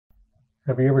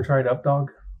Have you ever tried Up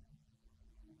Dog?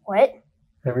 What?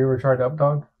 Have you ever tried Up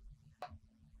Dog?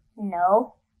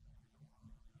 No.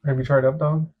 Have you tried Up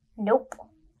Dog? Nope.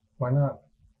 Why not?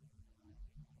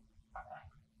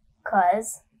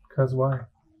 Cause Why?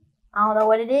 I don't know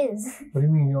what it is. What do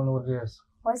you mean you don't know what it is?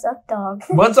 What's up, dog?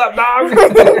 What's up, dog?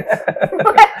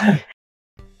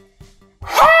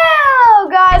 Hello,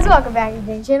 guys. Welcome back to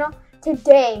the channel.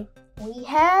 Today, we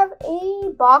have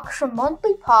a box from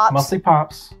Monthly Pops. Monthly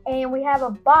Pops. And we have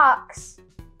a box.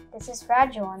 This is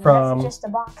fragile, and from that's just a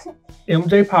box.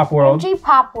 MJ Pop World. MJ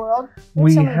Pop World.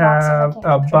 We have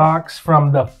a box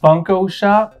from the FUnko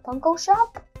shop. FUnko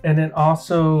shop? And then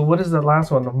also, what is the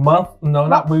last one? The month? No,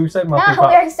 not we said monthly. No, we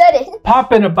already said it.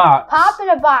 Pop in a box. Pop in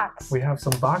a box. We have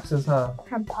some boxes, huh?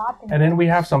 From Pop in and then we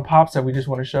have some pops that we just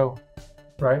want to show,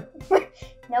 right?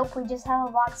 Nope, we just have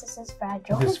a box that says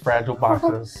fragile. Just fragile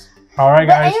boxes. All right,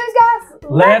 guys. Anyways,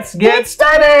 guys, let's get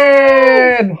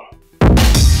started.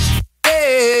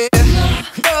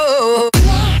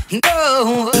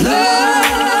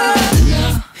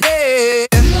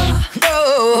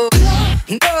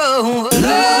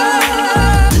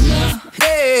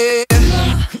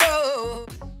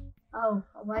 Oh,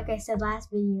 like I said last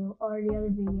video or the other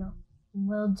video,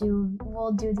 we'll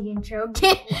do the intro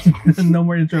again. No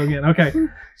more intro again. Okay,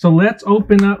 so let's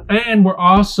open up, and we're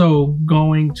also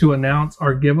going to announce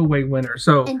our giveaway winner.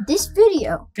 So in this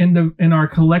video, in our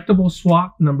collectible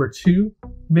swap number 2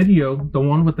 video, the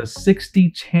one with the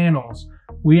 60 channels,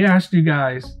 we asked you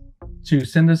guys to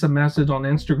send us a message on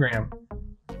Instagram.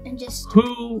 and just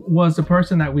Who was the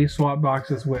person that we swapped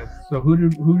boxes with? So who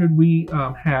did we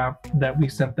have that we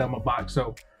sent them a box?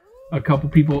 So a couple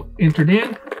people entered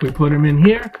in. We put them in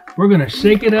here. We're gonna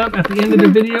shake it up at the end of the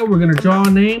video. We're gonna draw a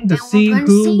name to see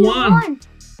who won.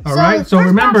 All right. So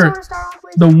remember,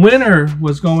 the winner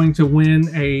was going to win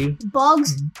a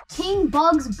King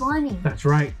Bugs Bunny. That's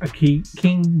right, a King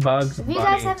Bugs If Bunny. you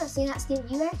guys haven't seen that skin,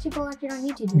 you actually go watch it on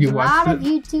YouTube. You There's a watched lot of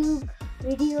it? YouTube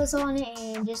videos on it,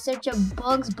 and just search up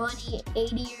Bugs Bunny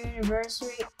 80-year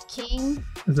anniversary King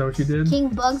Is that what you did?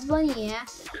 Bugs Bunny, yeah.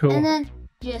 Cool. And then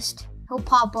just he'll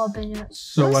pop up in it.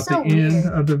 So at the end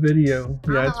of the video,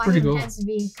 yeah, it's pretty cool. To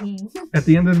be a king. At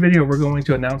the end of the video, we're going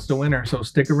to announce the winner. So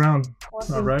stick around.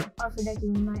 All right. Or for that, we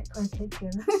might put a picture.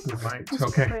 We might. Just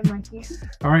Okay. put it right here.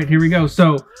 All right, here we go.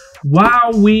 So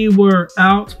while we were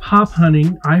out pop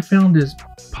hunting, I found this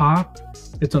pop.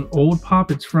 It's an old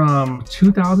pop. It's from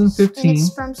 2015. And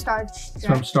it's from Star Trek. It's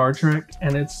from Star Trek,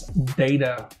 and it's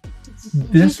Data.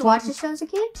 Did you used to watch the show as a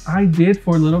kid? I did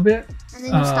for a little bit. And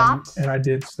then you stopped? And I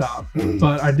did stop.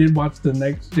 But I did watch The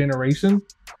Next Generation.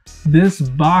 This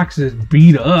box is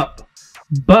beat up,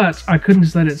 but I couldn't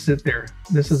just let it sit there.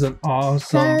 This is an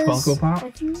awesome Funko Pop.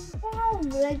 If you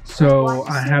So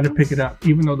I had to pick it up,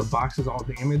 even though the box is all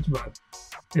damaged, but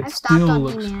it still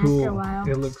looks cool.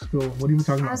 It looks cool. What are you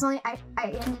talking about? I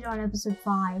ended on episode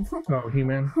 5. Oh,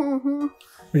 He-Man.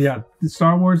 But yeah,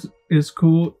 Star Wars is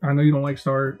cool. I know you don't like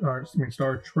Star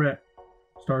Trek.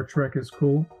 Star Trek is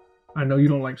cool. I know you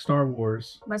don't like Star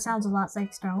Wars. But it sounds a lot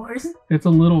like Star Wars. It's a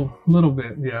little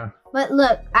bit, yeah. But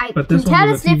look, I can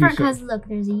tell it's different because look,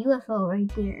 there's a UFO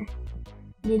right there.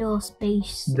 Little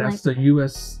space. That's the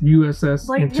USS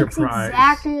but Enterprise. It looks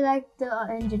exactly like the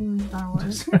engine in Star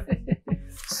Wars.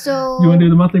 So you want to do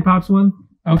the Monthly Pops one?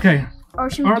 Okay. Or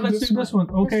should we let's do this one.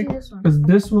 Okay. Let's do this one. Because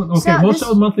this one, okay, we'll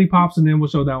show Monthly Pops and then we'll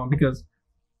show that one because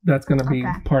that's going to be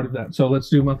part of that. So let's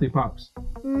do Monthly Pops.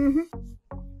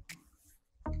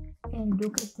 And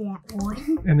look at that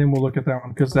one. And then we'll look at that one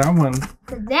because that one,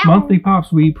 Monthly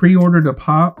Pops, we pre-ordered a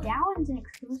pop. That one's an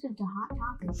exclusive to Hot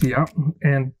Topics. Yeah.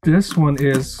 And this one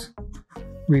is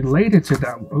related to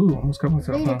that one. Ooh, almost cut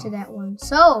myself. Related to that one.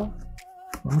 So.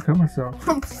 Almost cut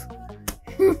myself.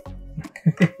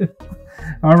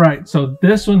 All right, so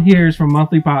this one here is from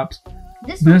Monthly Pops.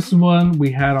 This one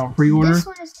we had on pre-order. This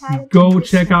one is tied Go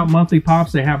check out Monthly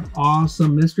Pops. They have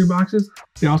awesome mystery boxes.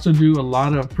 They also do a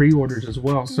lot of pre-orders as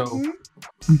well. So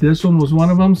this one was one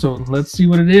of them. So let's see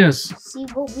what it is. See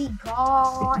what we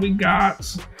got. What we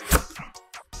got.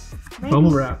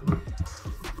 Bubble wrap.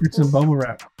 It's in bubble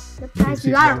wrap. The prize.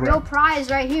 You got a real prize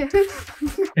right here.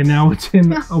 And now it's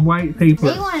in a white paper.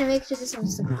 They want to make sure this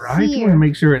one's secure. Right, you want to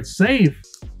make sure it's safe.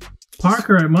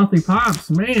 Parker at Monthly Pops,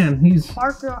 man, he's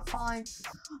Parker up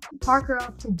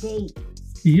to date.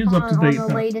 He is up to date. On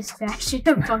the latest fashion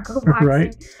of Funko boxing.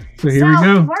 Right. So here we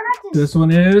go. This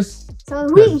one is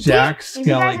the Jack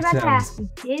Skellington.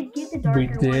 We did get the darker one.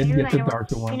 We did get the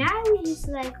darker one. And I was just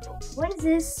like, what is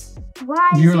this?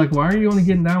 Why? You were like, why are you only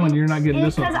getting that one? You're not getting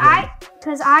this one. Because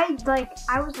Because I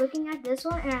was looking at this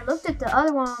one and I looked at the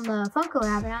other one on the Funko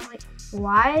app and I was like,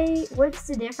 why? What's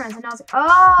the difference? And I was like,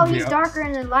 oh, he's darker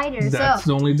and then lighter. That's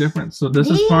the only difference. So this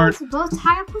is both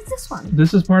tie up with this one.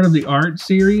 This is part of the art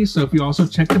series. So if you also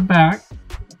check the back,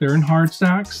 they're in hard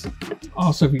stacks.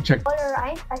 Also, if you check,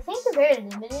 I think they're very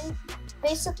limited,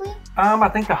 basically. I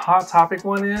think the Hot Topic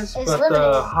one is, but limited.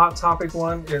 the Hot Topic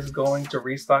one is going to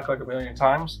restock like a million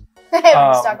times.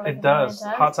 It does.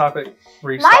 Hot Topic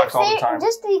restocks all the time.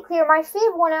 Just to be clear, my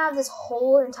favorite one out of this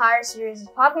whole entire series is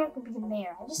probably going to be the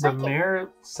Mare. The Mare,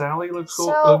 Sally looks cool.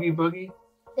 So, Oogie Boogie.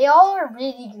 They all are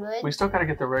really good. We still got to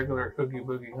get the regular Oogie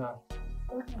Boogie, huh?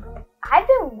 We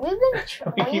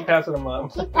keep passing them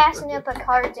up. Keep passing up at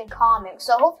cards and comics.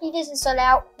 So hopefully he doesn't sell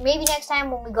out. Maybe next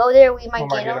time when we go there, we might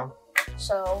get them.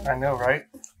 So I know, right?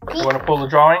 You want to pull the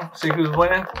drawing? See who's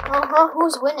winning?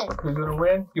 Who's winning? Who's gonna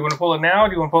win? You want to pull it now, or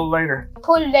do you want to pull it later?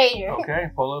 Pull it later. Okay,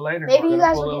 pull it later. Maybe you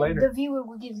guys the viewer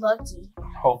will get lucky.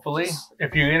 Hopefully,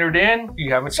 if you entered in,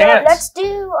 you have a chance. Let's do.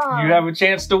 You have a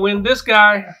chance to win this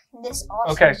guy. This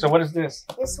awesome. Okay, so what is this?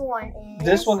 This one is.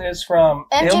 This one is from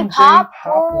MJ Pop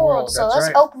World. So That's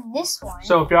let's open this one.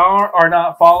 So if y'all are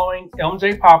not following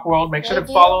MJ Pop World, make sure to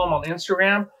follow them on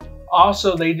Instagram.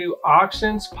 Also, they do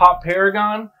auctions. Pop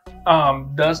Paragon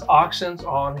does auctions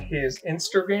on his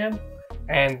Instagram,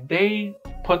 and they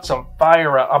put some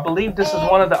fire up. I believe this is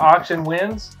one of the auction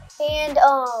wins. And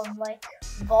like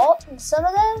vault, and some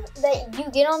of them that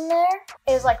you get on there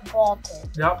is like vaulted.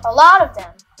 Yep. A lot of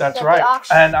them. That's right.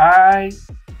 And I,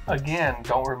 again,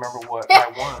 don't remember what I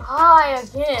won.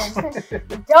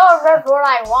 Don't remember what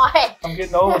I won. I'm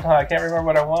getting old, huh? I can't remember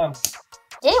what I won.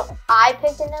 Didn't I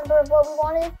pick the number of what we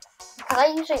wanted? Because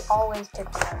I usually always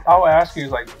pick the number. I'll ask you,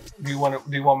 like, do you want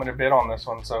me to bid on this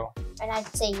one? So. And I'd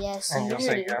say yes. And you'll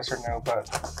say yes or no, but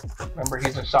remember,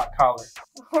 he's a shot caller.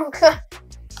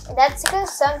 That's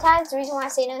because sometimes the reason why I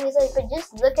say no, he's like, but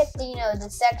just look at the the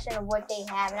section of what they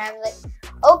have, and I'm like,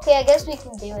 okay, I guess we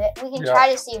can do it. We can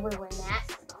try to see if we win that.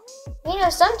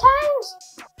 Sometimes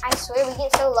I swear we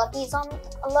get so lucky on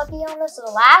this. So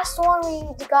the last one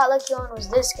we got lucky on was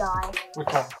this guy. Which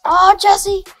one? Oh,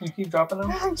 Jesse! You keep dropping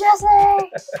them?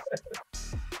 Jesse!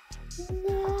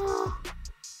 No.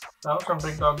 That was from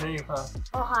Big Dog Dave, huh?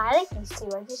 I like these two.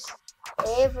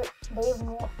 They have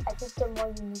more. I think they're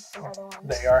more unique than other ones.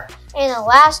 They are. And the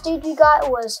last dude we got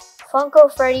was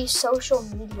Funko Freddy's Social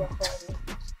Media Freddy.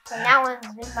 And that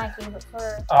one's been my favorite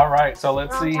for. All right, so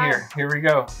let's see here. Here we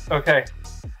go. Okay,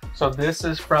 so this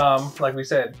is from, like we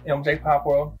said, MJ Pop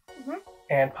World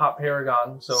and Pop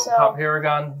Paragon. So Pop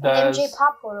Paragon does. MJ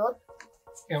Pop World.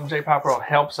 MJ Pop World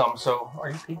helps them. So are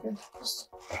you peeking?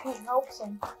 It helps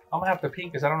him. I'm gonna have to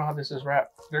peek because I don't know how this is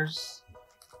wrapped.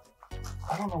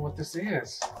 I don't know what this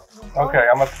is. Okay,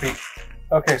 I'm gonna have to peek.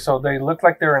 Okay, so they look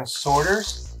like they're in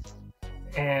sorters,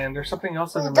 and there's something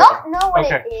else in the middle. We don't know what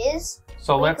it is.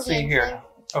 So let's see here.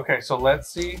 Okay, so let's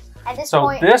see. At this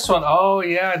point, this one, oh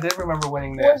yeah, I did remember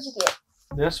winning this. What did you get?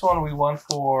 This one we won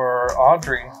for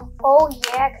Audrey. Oh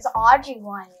yeah, because Audrey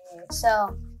won it.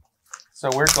 So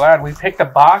we're glad we picked a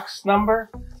box number,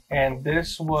 and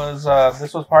this was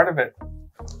part of it.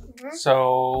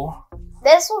 So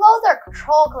this will go with our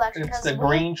troll collection. It's the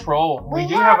green troll. We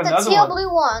do have another one. The teal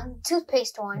blue one,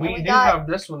 toothpaste one. We do have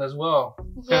this one as well.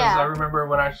 Because I remember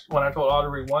when I told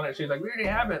Audrey we won it, she's like, we already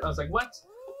have it. I was like, what?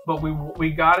 But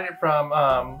we got it from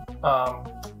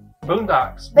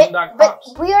Boondocks. But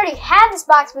we already had this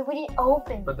box, but we didn't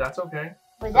open. But that's okay.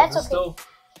 But that's okay.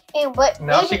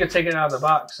 Now she could take it out of the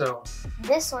box, so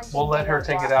this one we'll let her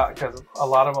take it out because a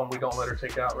lot of them we don't let her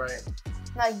take out, right?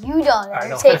 No, you don't let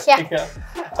her take it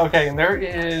out. Okay, and there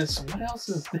is, what else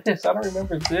is this? I don't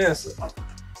remember this.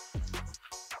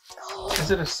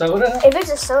 Is it a soda? If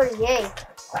it's a soda, yay.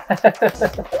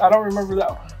 I don't remember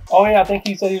that. Oh yeah, I think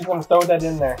he said he was going to throw that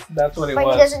in there. That's what it was.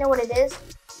 But he doesn't know what it is?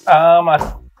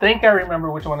 I think I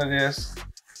remember which one it is.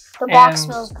 The box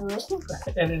smells good.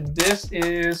 And then this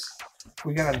is,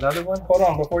 we got another one. Hold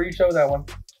on, before you show that one.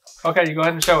 Okay, you go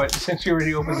ahead and show it since you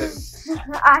already opened it.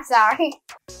 I'm sorry.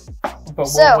 But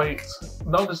we'll wait.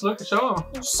 No, just look and show them.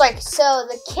 Just like, so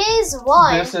the kids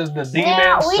won. This is the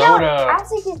Demon Soda. I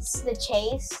think it's the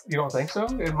Chase. You don't think so?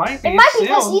 It might be. It might be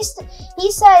because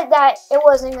he said that it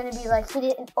wasn't going to be like, he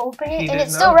didn't open it and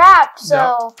it's still wrapped,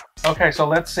 so. Yep. Okay, so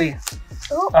let's see.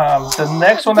 The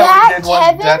next one that we did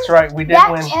win, that's right, we did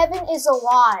win. Kevin is a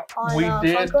lot on We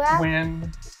did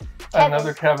win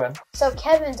another Kevin. So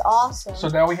Kevin's awesome. So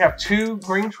now we have 2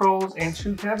 green trolls and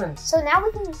 2 Kevins. So now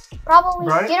we can probably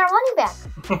get our money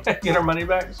back. Get our money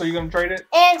back? So you're going to trade it?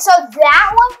 And so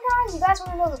that one, guys, you guys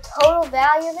want to know the total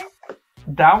value of it?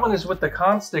 That one is with the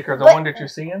con sticker, the one that you're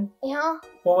seeing? Yeah.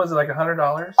 What was it, like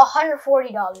 $100?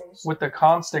 $140. With the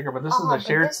con sticker, but this is the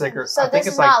shared sticker. So I think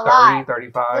it's like 30,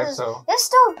 35. So it's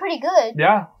still pretty good.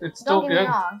 Yeah, it's still Don't get me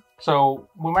good. wrong. So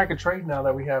we might get trade now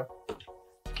that we have.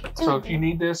 So if you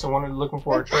need this and wanted looking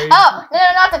for a trade. Oh, no,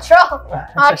 not the troll.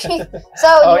 Oh, geez. So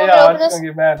oh you yeah, want I'm to open just this? gonna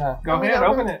get mad, huh? Go ahead,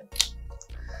 open it.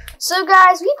 So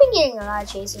guys, we've been getting a lot of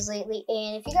chases lately,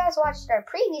 and if you guys watched our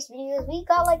previous videos, we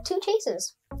got like 2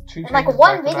 chases. In like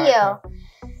one video.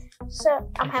 So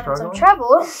I'm having some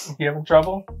trouble. You having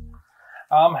trouble?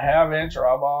 I'm having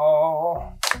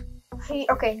trouble.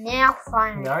 Okay, now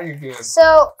finally. Now you're good.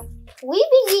 So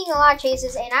we've been getting a lot of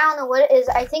chases, and I don't know what it is.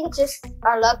 I think it's just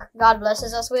our luck God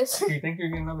blesses us with. Do you think you're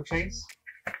getting another chase?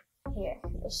 Here.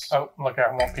 Oh, look,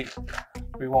 I won't peek.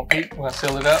 We won't peek. We're gonna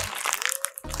seal it up.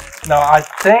 Now I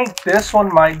think this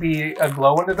one might be a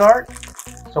glow in the dark,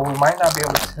 so we might not be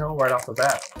able to tell right off the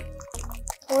bat.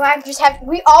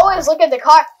 We always look at the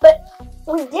card, but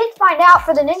we did find out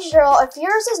for the Ninja Turtle, if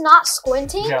yours is not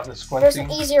squinting, there's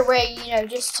an easier way,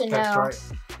 just to know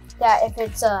that if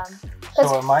it's so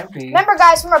it might be. Remember,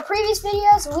 guys, from our previous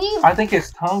videos, I think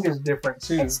its tongue is different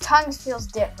too. Its tongue feels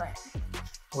different.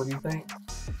 What do you think?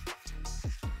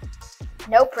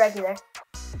 Nope, regular.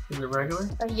 Is it regular?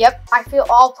 Yep, I feel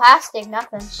all plastic,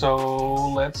 nothing. So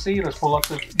let's see. Let's pull up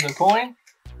the coin,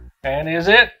 and is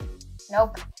it?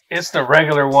 Nope. It's the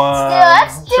regular one.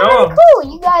 That's still really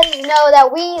cool. You guys know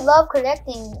that we love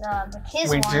collecting his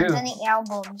ones and the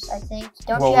albums, I think.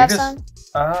 Don't you have some?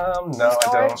 No,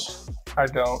 I don't. I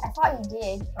thought you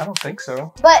did. I don't think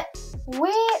so. But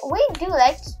we do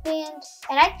like this band,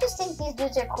 and I just think these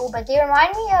dudes are cool, but they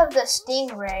remind me of the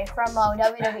Stingray from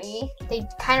WWE. They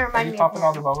kind of remind me of popping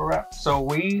all the bubble wrap. So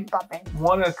we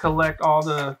want to collect all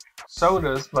the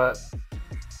sodas, but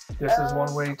this is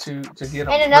one way to get them,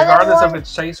 regardless if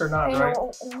it's chase or not, right?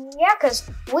 Yeah, because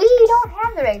we don't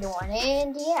have the regular one,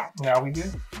 and yeah. Now we do.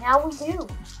 Now we do.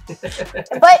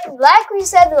 But like we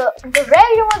said, the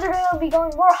regular ones are going to be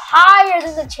going more higher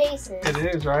than the chases.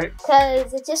 It is, right?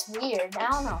 Because it's just weird. I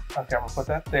don't know. Okay, I'm going to put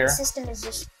that there. The system is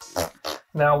just...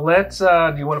 Now let's,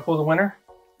 do you want to pull the winner?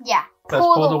 Yeah. Let's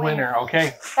pull the winner,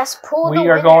 okay. Let's pull the winner. We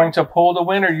are going to pull the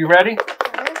winner. You ready?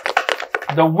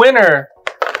 The winner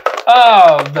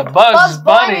of the Bugs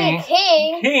Bunny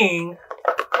King.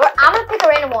 I'm going to pick a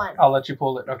random one. I'll let you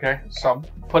pull it, okay? So I'll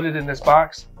put it in this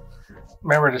box.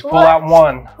 Remember, just pull out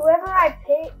one. Whoever I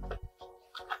pick.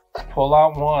 Pull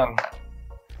out one.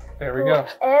 There we go.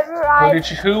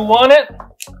 Who won it?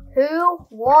 Who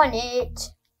won it?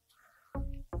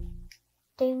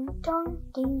 Ding dong,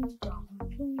 ding dong,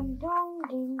 ding dong,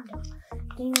 ding dong,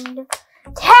 ding dong.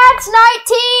 Tats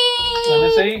 19! Let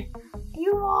me see.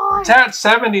 You won. Tats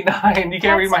 79. You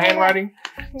can't read my handwriting.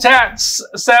 Tats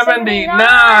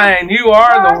 79. You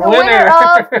are the winner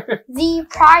of the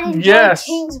Pride and Joy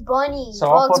King's Bunny. So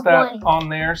I'll put that on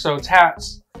there. So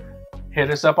Tats,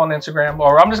 hit us up on Instagram,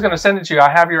 or I'm just gonna send it to you. I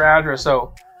have your address,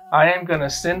 so I am gonna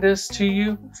send this to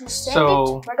you.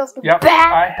 So yep,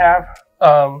 I have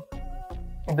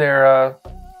their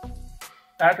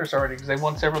address already because they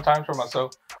won several times from us.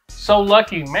 So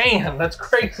lucky, man. That's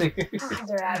crazy.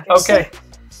 Okay,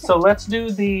 so let's do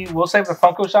we'll save the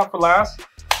Funko shop for last.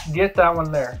 Get that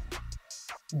one there.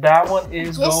 That one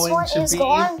is going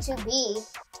to be.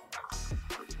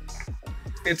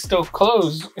 It's still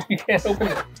closed. You can't open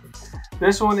it.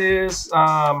 This one is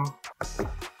not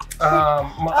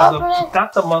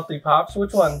the monthly pops.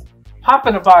 Which one? Pop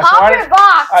in a box. Pop in a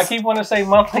box. I keep wanting to say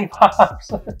monthly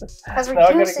pops. Because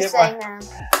we're used to saying them.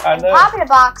 I know. Pop in a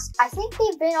box. I think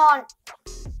they've been on.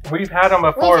 We've had them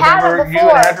before. Remember, you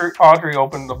and Audrey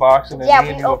opened the box, and then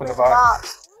me and you opened the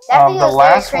box. That video the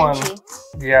last very one,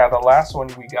 yeah, the last one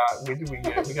we got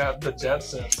the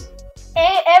Jetsons.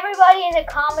 Everybody in the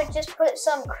comments just put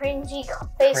some cringy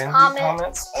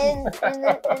comments in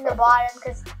the bottom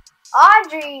because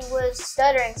Audrey was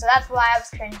stuttering, so that's why I was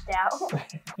cringed out.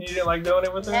 You didn't like doing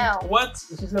it with her? No. What?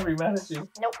 She's gonna be mad at you.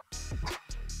 Nope.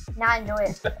 Now I enjoy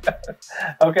it.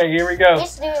 Okay, here we go. I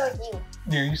used to do it with you.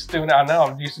 You're used to doing it. I know.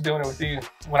 I'm used to doing it with you.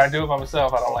 When I do it by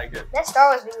myself, I don't like it. That Star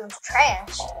Wars video was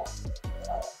trash.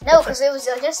 No, because it was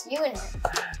just you in it.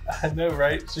 I know,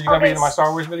 right? So you're gonna be in my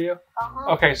Star Wars video?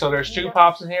 Uh-huh. Okay, so there's 2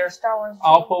 pops in here. Star Wars.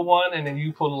 I'll pull one, and then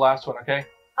you pull the last one. Okay.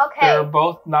 Okay. They're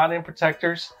both not in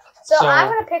protectors. So I'm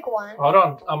gonna pick one. Hold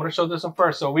on, I'm gonna show this one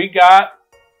first. So we got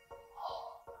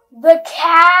the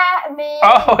Catman.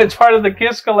 Oh, it's part of the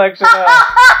Kiss collection.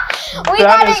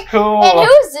 That is cool. And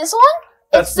who's this one?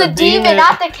 It's the demon,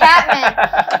 not the Catman.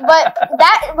 But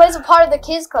that was a part of the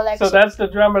Kids collection. So that's the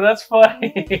drummer. That's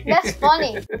funny. That's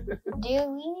funny. Dude, we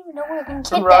didn't even know we were going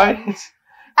to get right?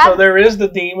 that. So there is the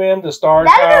demon, the star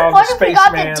That child, would the have been fun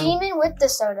if we spaceman. got the demon with the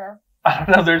soda. I don't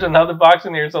know. There's another box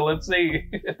in here, so let's see.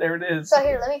 There it is. So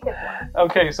here, let me pick one.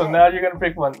 Okay, so now you're gonna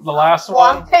pick one. The last Well,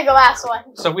 one. I'll pick the last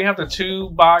one. So we have the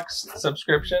 2-box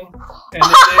subscription. And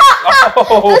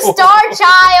oh, The Star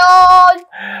Child.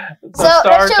 The So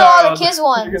Star let's show all Child. the kids You're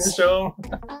ones. gonna show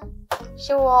them?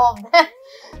 Show all of them.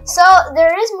 So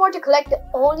there is more to collect. The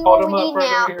only Hold one them we up need right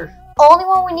now. over here. Only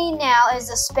one we need now is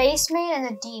the spaceman and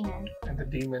the demon. And the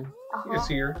demon is Uh-huh.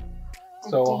 here. The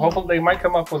So demon. hopefully they might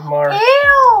come up with more.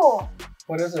 Ew!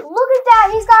 What is it? Look at that.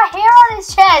 He's got hair on his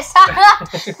chest.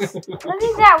 Look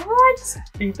at that. What?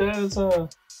 He does.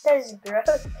 That is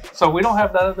gross. So we don't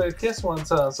have none of the Kiss ones.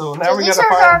 So now So we these gotta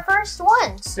are find. our first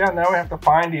ones. Yeah, now we have to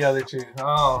find the other 2.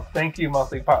 Oh, thank you,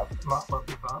 Monthly Pop. Not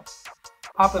Monthly Pop.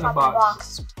 Pop in the Pop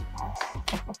box.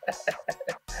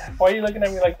 Why are you looking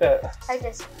at me like that? I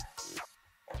just.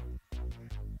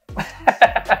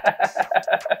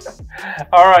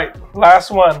 All right,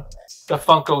 last one. The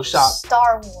Funko Shop.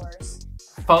 Star Wars.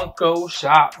 Funko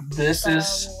Shop. This Star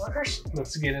is. Wars.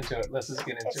 Let's get into it. Let's just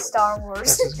get into It's it. Star Let's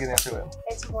Wars. just get into it.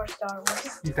 It's more Star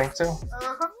Wars. You think so?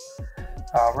 Uh-huh.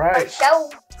 All right. Show.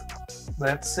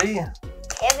 Let's see.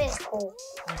 Kevin's cool.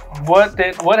 What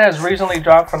has recently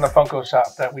dropped from the Funko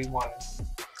Shop that we wanted?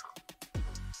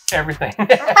 Everything.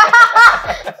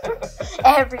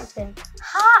 Everything.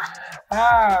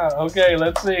 Ha! Okay,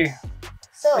 let's see.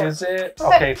 So, Is it?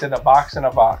 Okay, it's in a box in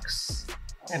a box.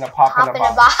 In a pop in a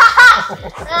box.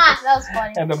 That was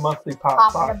funny. And a monthly pop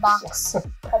Pop in a box. box.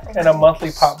 Pop in And a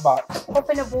monthly pop box. Pop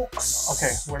in a box.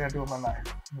 Okay, where did I do with my knife?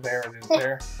 There it is,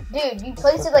 there. Dude, you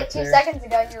placed it like 2 there. seconds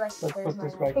ago and you're like, Let's where's put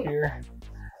this my back here.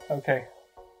 Okay.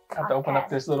 I have to open up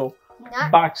Okay. this little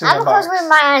Not, box in I'm a box. close with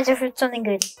my eyes if it's something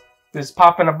good. This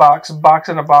pop in a box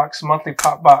in a box, monthly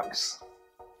pop box.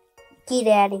 Get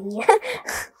out of here.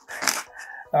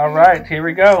 All right, here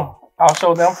we go. I'll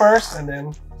show them first, and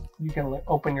then you can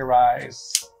open your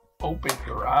eyes. Open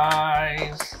your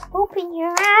eyes. Open your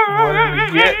What eyes.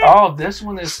 did we get? Oh, this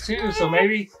one is too. So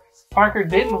maybe Parker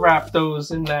didn't wrap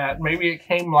those in that. Maybe it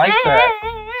came like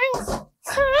that.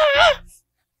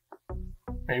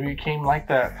 Maybe it came like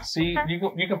that. See, you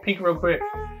can peek real quick.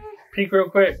 Peek real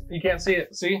quick. You can't see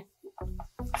it. See?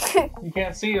 You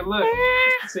can't see it. Look.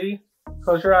 See?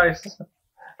 Close your eyes.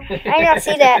 I don't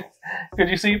see that. Could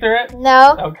you see through it?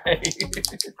 No. Okay.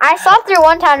 I saw through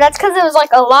one time. That's because it was like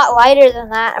a lot lighter than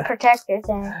that a protector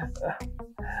thing.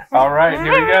 All right,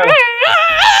 here we go.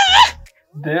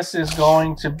 This is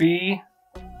going to be.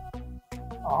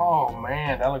 Oh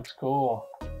man, that looks cool.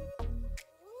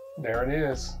 There it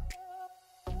is.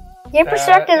 Your That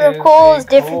perspective of is cool a is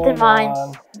different than cool mine.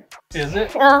 one. Is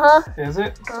it? Uh-huh. Is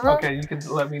it? Uh-huh. Okay, you can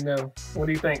let me know. What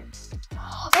do you think?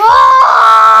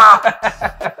 Ah!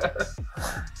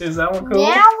 Is that one cool?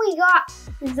 Now we got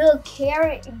the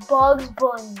carrot Bugs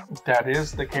Bunny. That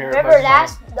is the carrot. Remember Bugs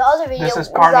that's Bunny. the other video This is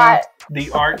we part got. of the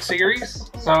art series.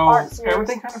 So art series.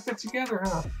 everything kind of fits together,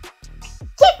 huh?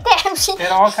 Get them.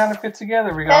 It all kind of fits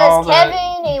together. We got all Because the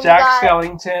Kevin and we Jack got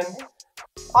Skellington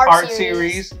art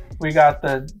series. We got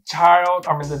the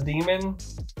the demon,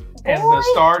 and Boy, the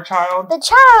star child. the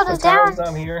child The is child's down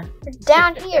down here.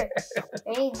 here.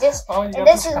 And he just Oh, you and got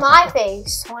this the is child. my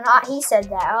face when he said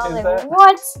that. I was Is like, that-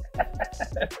 what?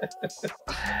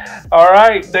 All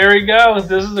right, there we go.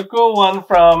 This is a cool one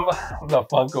from the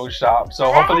Funko Shop.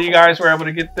 So hopefully you guys were able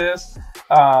to get this. This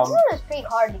one was pretty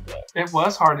hard to get. It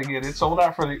was hard to get. It sold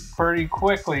out pretty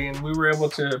quickly, and we were able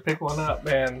to pick one up.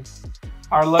 And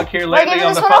our luck here lately giving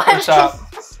on the this one Funko away. Shop,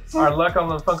 our luck on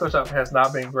the Funko Shop has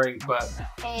not been great, but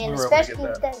And we were able to especially get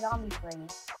with that zombie Freddy.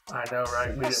 I know, right?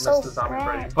 We didn't That's miss so the zombie bad.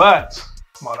 Freddy, but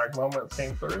Monarch Moments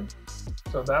came through.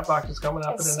 So that box is coming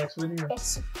up in the next video.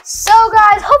 So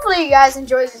guys, hopefully you guys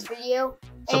enjoyed this video.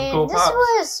 Some and cool this pops.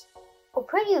 was a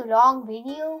pretty long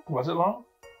video. Was it long?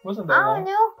 Wasn't that I long?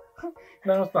 don't know.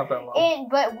 No, it's not that long.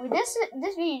 But with this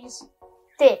video just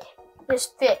fit.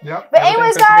 Just fit. Yep. But everything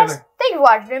anyways fits guys, together. thank you for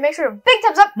watching. Make sure to big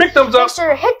thumbs up. Big thumbs up. Make sure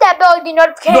to hit that bell to get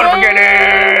notification. Don't forget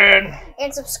it.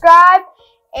 And subscribe.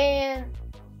 And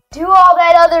do all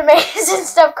that other amazing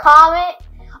stuff. Comment.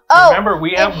 Oh, remember,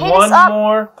 we have hit one us up,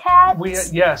 more.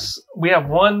 Cats. We have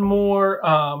one more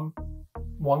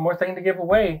thing to give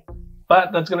away,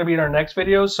 but that's going to be in our next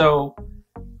video. So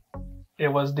it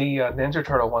was the Ninja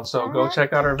Turtle one. So go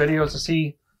check out our videos to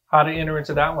see how to enter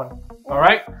into that one. All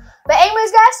right. But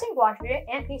anyways, guys, thank you for watching it,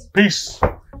 and peace. Peace.